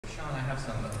Sean, I have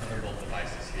some Thunderbolt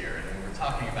devices here, and when we're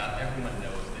talking about, everyone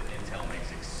knows that Intel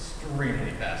makes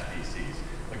extremely fast PCs,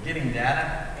 but getting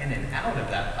data in and out of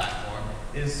that platform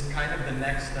is kind of the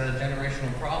next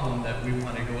generational problem that we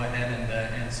want to go ahead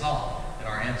and solve, and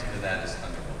our answer to that is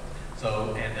Thunderbolt.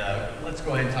 So, let's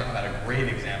go ahead and talk about a great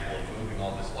example of moving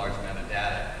all this large amount of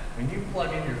data. When you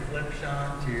plug in your flip,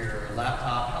 Sean, to your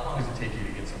laptop, how long does it take you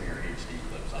to get some of your HD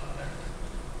clips up there?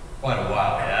 Quite a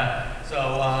while, yeah? So,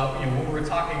 what we're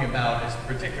talking about is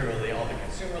particularly all the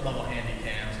consumer level handy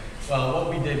cams. Well, what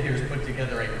we did here is put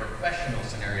together a professional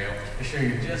scenario to show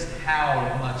you just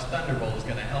how much Thunderbolt is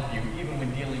going to help you even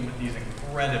when dealing with these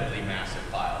incredibly massive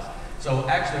files. So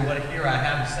actually what here I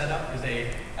have set up is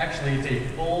it's a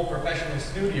full professional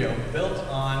studio built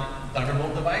on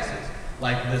Thunderbolt devices,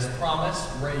 like this Promise,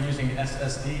 using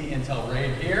SSD Intel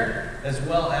RAID here, as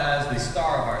well as the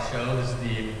star of our show. This is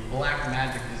the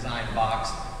Blackmagic design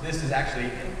box. This is actually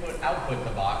input-output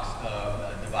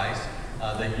device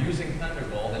that using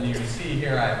Thunderbolt, and you can see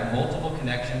here I have multiple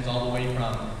connections all the way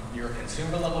from your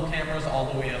consumer level cameras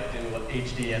all the way up to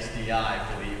HD SDI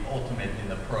for the ultimate in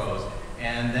the pros.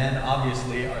 And then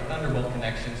obviously our Thunderbolt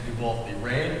connections to both the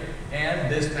RAID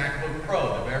and this Macbook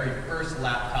Pro, the very first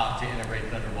laptop to integrate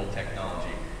Thunderbolt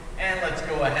technology. And let's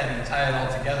go ahead and tie it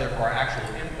all together for our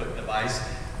actual input device.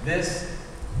 This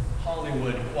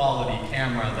Hollywood quality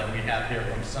camera that we have here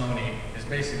from Sony is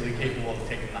basically capable of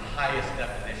taking the highest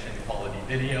definition quality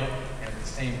video, and at the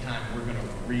same time we're going to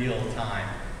real time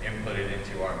input it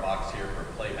into our box here for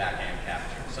playback and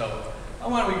capture. So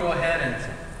why don't we go ahead and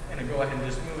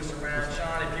just move us around.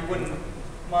 Sean, if you wouldn't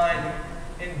mind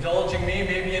indulging me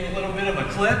maybe in a little bit of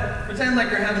a clip. Pretend like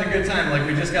you're having a good time, like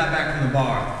we just got back from the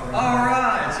bar. All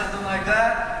right, something like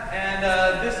that. And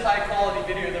this high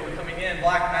quality video that we're coming in,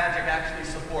 Blackmagic actually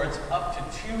supports up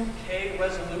to 2K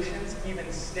resolutions,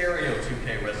 even stereo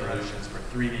 2K resolutions for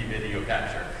 3D video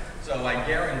capture. So I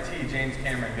guarantee James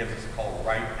Cameron gives us a call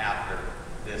right after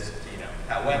this keynote.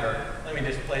 However, let me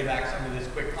just play back some of this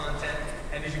quick content.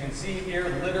 And as you can see here,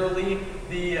 literally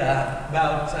the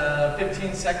about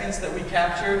 15 seconds that we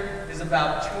captured is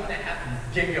about 2.5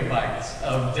 gigabytes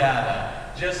of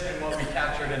data just in what we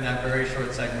captured in that very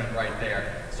short segment right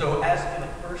there. So as for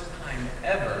the first time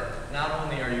ever, not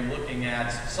only are you looking at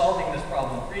solving this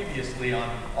problem previously on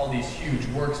all these huge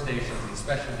workstations and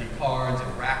specialty cards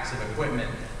and racks of equipment,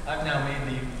 I've now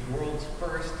made the world's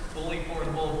first fully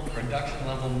portable production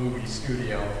level movie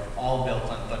studio, all built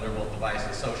on Thunderbolt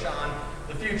devices. So Sean,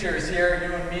 the future is here.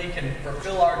 You and me can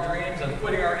fulfill our dreams of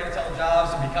quitting our Intel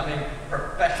jobs and becoming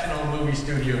professional movie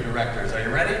studio directors. Are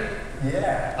you ready?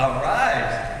 Yeah. All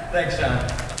right. Thanks,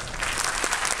 Sean.